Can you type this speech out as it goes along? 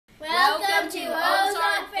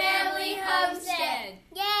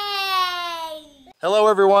Hello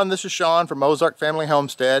everyone, this is Shawn from Ozark Family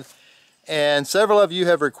Homestead, and several of you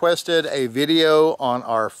have requested a video on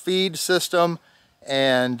our feed system,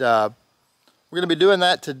 and we're going to be doing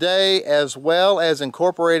that today, as well as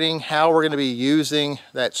incorporating how we're going to be using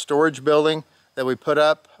that storage building that we put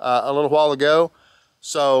up a little while ago.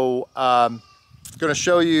 So I'm going to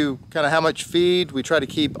show you kind of how much feed we try to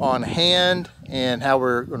keep on hand and how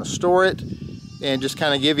we're going to store it, and just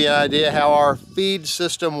kind of give you an idea how our feed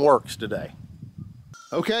system works today.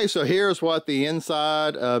 Okay, so here's what the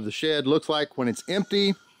inside of the shed looks like when it's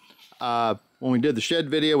empty. When we did the shed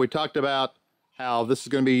video, we talked about how this is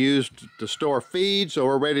going to be used to store feed, so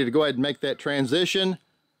we're ready to go ahead and make that transition.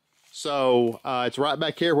 So it's right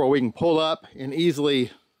back here where we can pull up and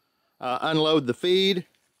easily unload the feed.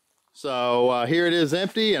 So here it is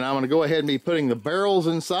empty, and I'm going to go ahead and be putting the barrels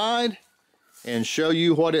inside and show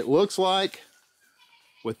you what it looks like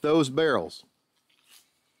with those barrels.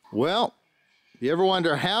 Well, if you ever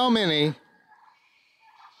wonder how many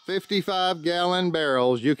 55-gallon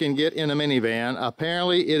barrels you can get in a minivan,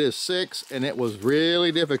 apparently it is 6, and it was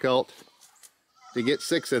really difficult to get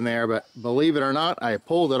 6 in there, but believe it or not, I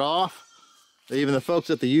pulled it off. Even the folks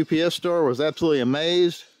at the UPS store was absolutely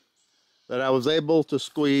amazed that I was able to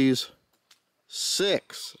squeeze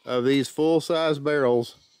 6 of these full-size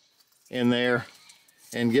barrels in there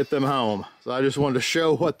and get them home. So I just wanted to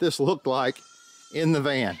show what this looked like in the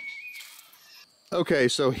van. Okay,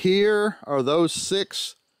 so here are those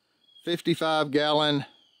 6 55-gallon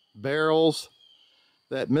barrels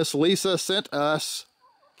that Miss Lisa sent us.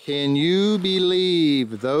 Can you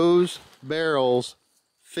believe those barrels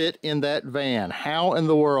fit in that van? How in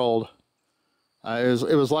the world?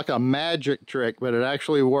 It was like a magic trick, but it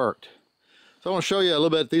actually worked. So I want to show you a little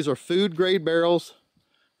bit. These are food grade barrels.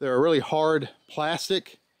 They're a really hard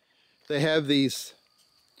plastic. They have these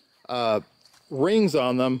rings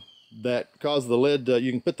on them that cause the lid,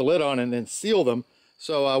 you can put the lid on and then seal them.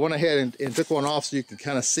 So I went ahead and took one off so you can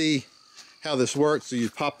kind of see how this works. So you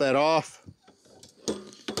pop that off,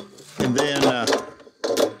 and then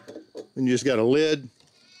you just got a lid,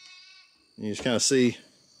 and you just kind of see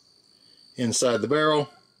inside the barrel.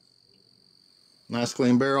 Nice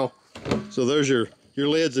clean barrel. So there's your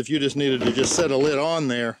lids if you just needed to just set a lid on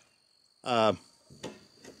there. But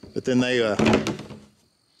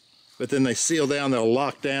then they seal down, they'll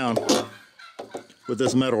lock down with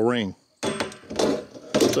this metal ring.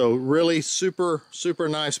 So really super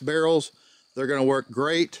nice barrels. They're going to work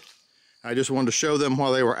great. I just wanted to show them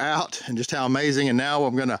while they were out and just how amazing. And now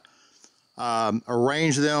I'm going to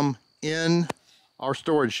arrange them in our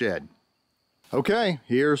storage shed. Okay,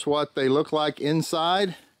 here's what they look like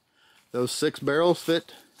inside. Those 6 barrels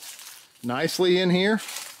fit nicely in here.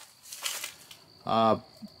 It's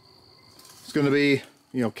going to be,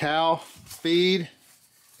 you know, cow feed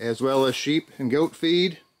as well as sheep and goat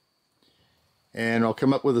feed, and I'll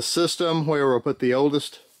come up with a system where we'll put the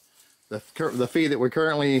feed that we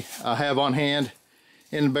currently have on hand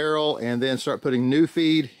in the barrel, and then start putting new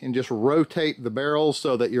feed and just rotate the barrels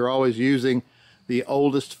so that you're always using the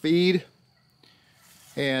oldest feed.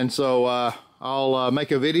 And so I'll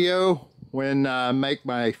make a video when I make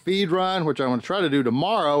my feed run, which I'm going to try to do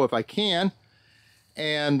tomorrow if I can,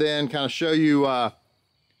 and then kind of show you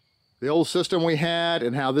the old system we had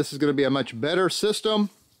and how this is going to be a much better system.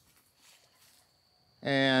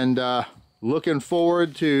 And looking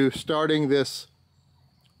forward to starting this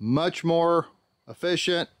much more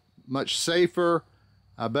efficient, much safer,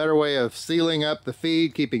 a better way of sealing up the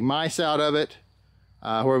feed, keeping mice out of it,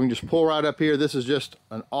 where we can just pull right up here. This is just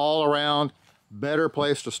an all-around better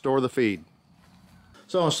place to store the feed.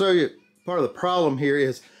 So I'll show you part of the problem here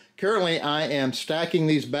is currently I am stacking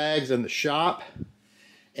these bags in the shop,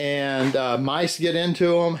 and mice get into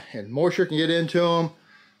them and moisture can get into them,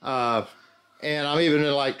 and I'm even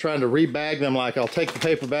like trying to rebag them. Like I'll take the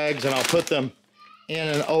paper bags and I'll put them in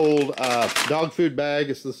an old dog food bag.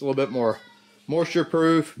 It's just a little bit more moisture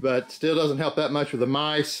proof, but still doesn't help that much with the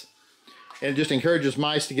mice, and it just encourages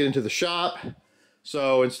mice to get into the shop.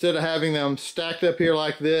 So instead of having them stacked up here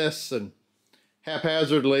like this and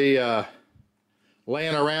haphazardly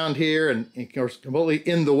laying around here and completely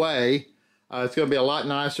in the way, it's going to be a lot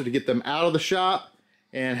nicer to get them out of the shop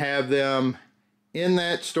and have them in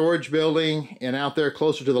that storage building and out there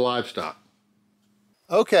closer to the livestock.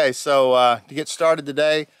 Okay, so to get started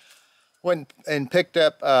today, went and picked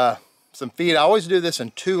up some feed. I always do this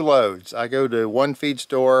in 2 loads. I go to one feed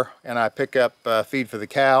store and I pick up feed for the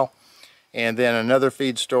cow, and then another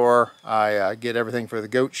feed store I get everything for the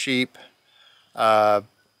goat, sheep, the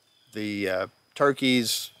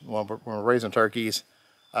turkeys, well, we're raising turkeys,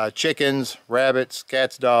 chickens, rabbits,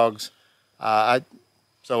 cats, dogs.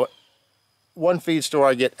 So one feed store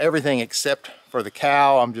I get everything except for the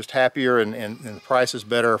cow. I'm just happier, and the price is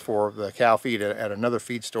better for the cow feed at another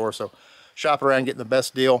feed store. So shop around, getting the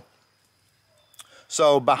best deal.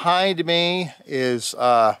 So behind me is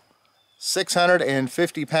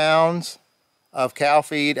 650 pounds of cow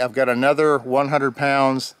feed. I've got another 100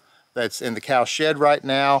 pounds that's in the cow shed right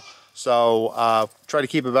now. So try to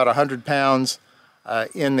keep about 100 pounds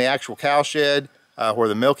in the actual cow shed where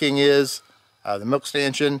the milking is, the milk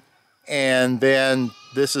stanchion. And then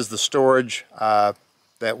this is the storage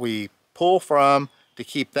that we pull from to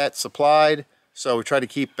keep that supplied. So we try to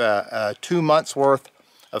keep 2 months worth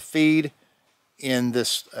of feed in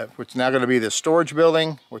this, which is now going to be the storage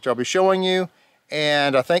building, which I'll be showing you.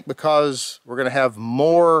 And I think because we're going to have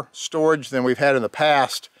more storage than we've had in the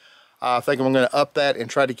past, I think I'm going to up that and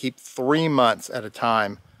try to keep 3 months at a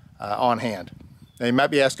time on hand. Now you might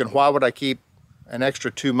be asking, why would I keep an extra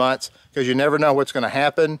 2 months? Because you never know what's going to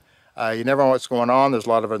happen. You never know what's going on. There's a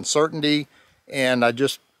lot of uncertainty, and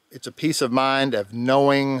it's a peace of mind of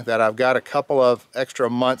knowing that I've got a couple of extra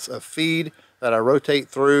months of feed that I rotate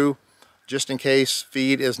through just in case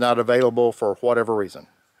feed is not available for whatever reason.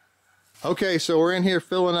 Okay, so we're in here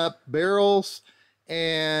filling up barrels,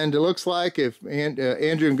 and it looks like, if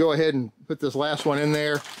Andrew can go ahead and put this last one in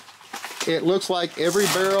there, it looks like every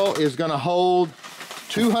barrel is going to hold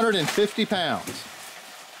 250 pounds.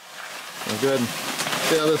 We'll go ahead and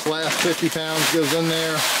see how this last 50 pounds goes in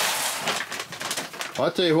there. Well,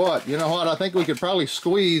 I'll tell you what, I think we could probably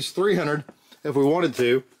squeeze 300 if we wanted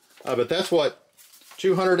to, but that's what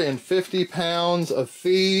 250 pounds of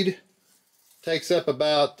feed takes up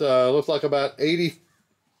about, looks like about 80%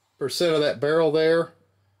 of that barrel there.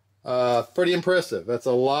 Pretty impressive. That's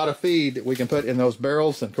a lot of feed that we can put in those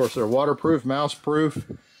barrels. And of course, they're waterproof, mouse proof.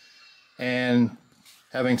 And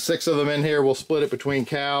having 6 of them in here, we'll split it between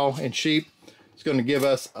cow and sheep. It's going to give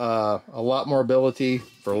us a lot more ability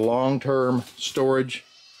for long-term storage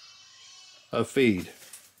of feed.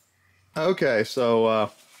 Okay,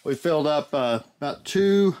 so we filled up about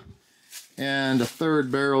 2 1/3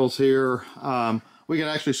 barrels here. We can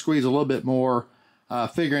actually squeeze a little bit more,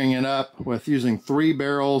 figuring it up with using 3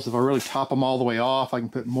 barrels. If I really top them all the way off, I can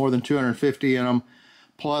put more than 250 in them,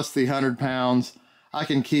 plus the 100 pounds. I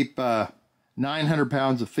can keep 900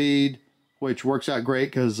 pounds of feed, which works out great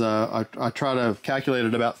because I try to calculate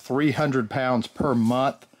it about 300 pounds per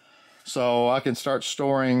month. So I can start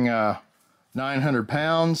storing 900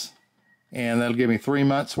 pounds, and that'll give me 3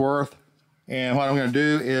 months worth. And what I'm going to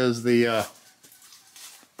do is the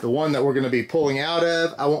one that we're going to be pulling out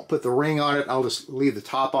of, I won't put the ring on it. I'll just leave the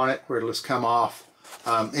top on it where it'll just come off.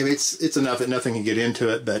 And it's enough that nothing can get into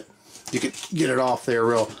it, but you can get it off there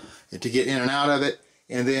to get in and out of it.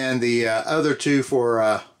 And then the other 2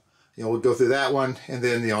 for we'll go through that one, and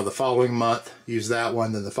then the following month use that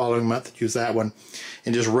one, then the following month use that one,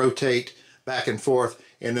 and just rotate back and forth.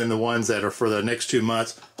 And then the ones that are for the next 2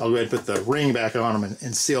 months, I'll go ahead and put the ring back on them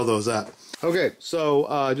and seal those up. Okay, so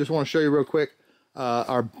I just want to show you real quick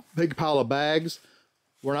our big pile of bags.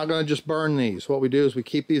 We're not going to just burn these. What we do is we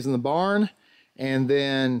keep these in the barn, and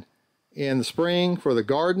then in the spring for the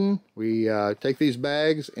garden, we take these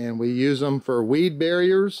bags and we use them for weed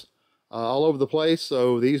barriers all over the place.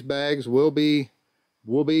 So these bags will be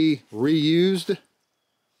reused.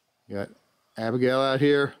 Got Abigail out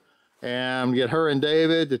here, and get her and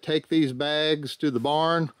David to take these bags to the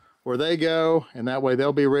barn where they go, and that way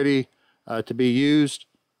they'll be ready to be used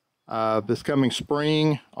this coming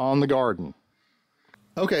spring on the garden.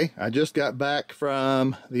 Okay, I just got back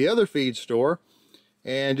from the other feed store,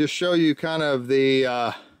 and just show you kind of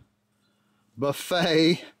the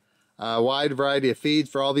buffet, wide variety of feeds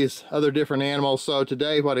for all these other different animals. So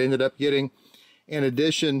today what I ended up getting, in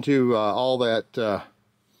addition to all the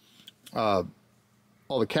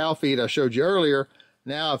cow feed I showed you earlier,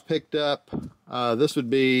 now I've picked up, this would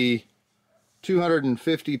be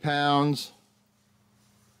 250 pounds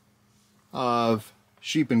of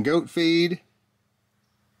sheep and goat feed.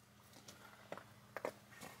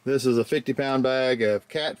 This is a 50-pound bag of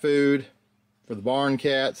cat food for the barn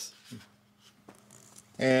cats.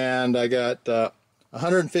 And I got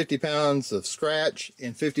 150 pounds of scratch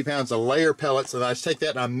and 50 pounds of layer pellets, and I just take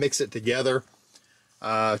that and I mix it together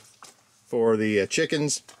for the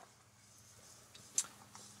chickens.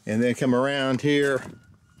 And then come around here.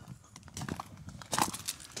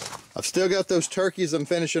 I've still got those turkeys I'm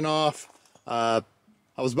finishing off. I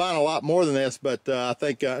was buying a lot more than this, but I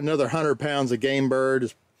think another 100 pounds of game bird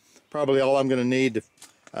is probably all I'm going to need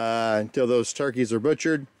until those turkeys are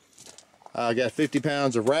butchered. I got 50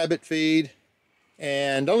 pounds of rabbit feed,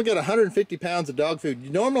 and only got 150 pounds of dog food.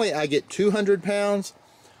 Normally I get 200 pounds,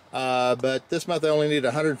 but this month I only needed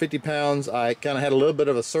 150 pounds. I kind of had a little bit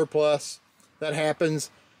of a surplus. That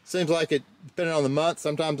happens. Seems like it, depending on the month,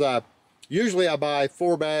 sometimes usually I buy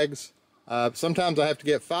 4 bags. Sometimes I have to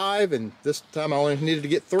get 5, and this time I only needed to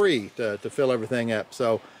get 3 to fill everything up.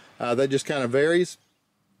 So that just kind of varies.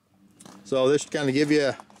 So this kind of give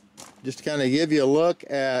you a look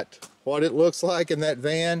at what it looks like in that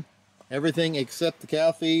van. Everything except the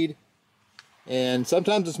cow feed. And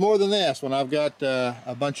sometimes it's more than this. When I've got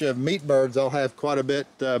a bunch of meat birds, I'll have quite a bit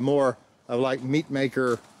more of like meat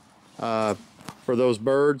maker for those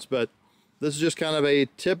birds. But this is just kind of a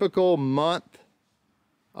typical month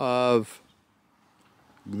of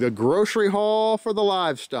the grocery haul for the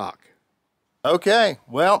livestock. Okay,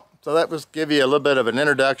 well, so that was give you a little bit of an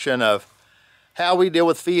introduction of how we deal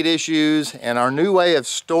with feed issues and our new way of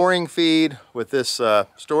storing feed with this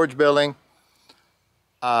storage building.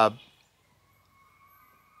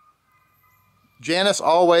 Janice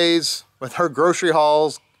always, with her grocery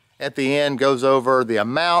hauls at the end, goes over the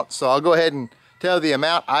amount. So I'll go ahead and tell the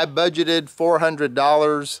amount. I budgeted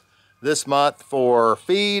 $400 this month for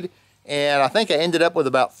feed, and I think I ended up with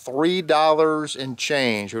about $3 and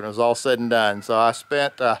change when it was all said and done. So I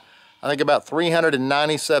spent, I think, about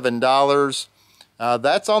 $397.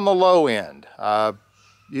 That's on the low end.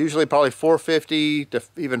 Usually probably $450 to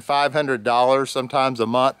even $500 sometimes a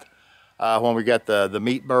month when we got the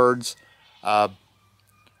meat birds.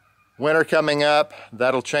 Winter coming up,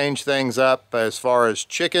 that'll change things up as far as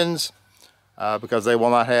chickens because they will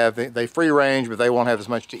not have, they free range, but they won't have as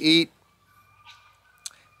much to eat.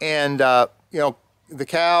 And you know, the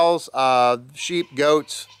cows, sheep,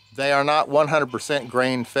 goats, they are not 100%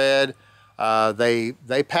 grain fed.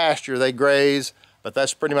 They pasture, they graze, but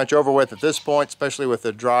that's pretty much over with at this point, especially with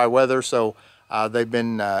the dry weather. So they've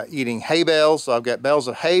been eating hay bales. So I've got bales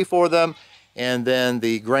of hay for them, and then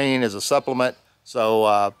the grain is a supplement.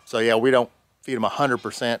 So yeah, we don't feed them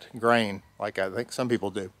 100% grain like I think some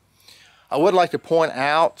people do. I would like to point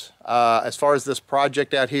out, as far as this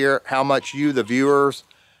project out here, how much you, the viewers,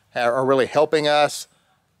 are really helping us.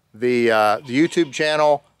 The YouTube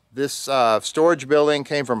channel, this storage building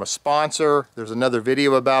came from a sponsor. There's another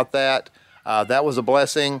video about that. That was a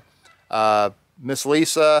blessing. Miss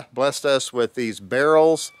Lisa blessed us with these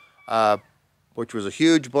barrels, which was a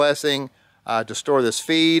huge blessing to store this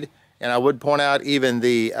feed. And I would point out even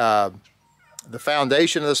the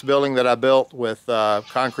foundation of this building that I built with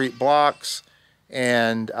concrete blocks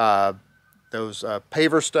and those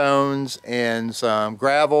paver stones and some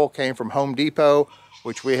gravel came from Home Depot,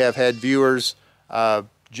 which we have had viewers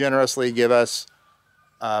generously give us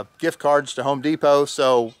gift cards to Home Depot.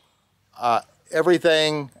 So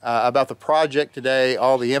everything about the project today,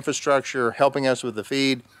 all the infrastructure helping us with the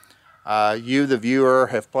feed, you, the viewer,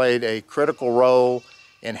 have played a critical role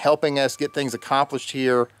in helping us get things accomplished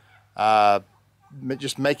here,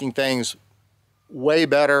 just making things way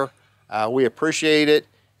better. We appreciate it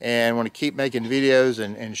and want to keep making videos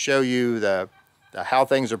and show you the how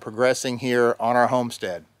things are progressing here on our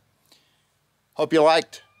homestead. Hope you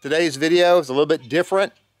liked today's video. It's a little bit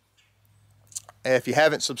different. If you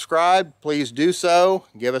haven't subscribed, please do so.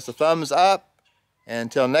 Give us a thumbs up. And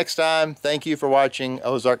until next time, thank you for watching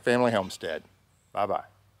Ozark Family Homestead. Bye-bye.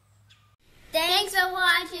 Thanks for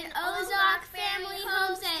watching Ozark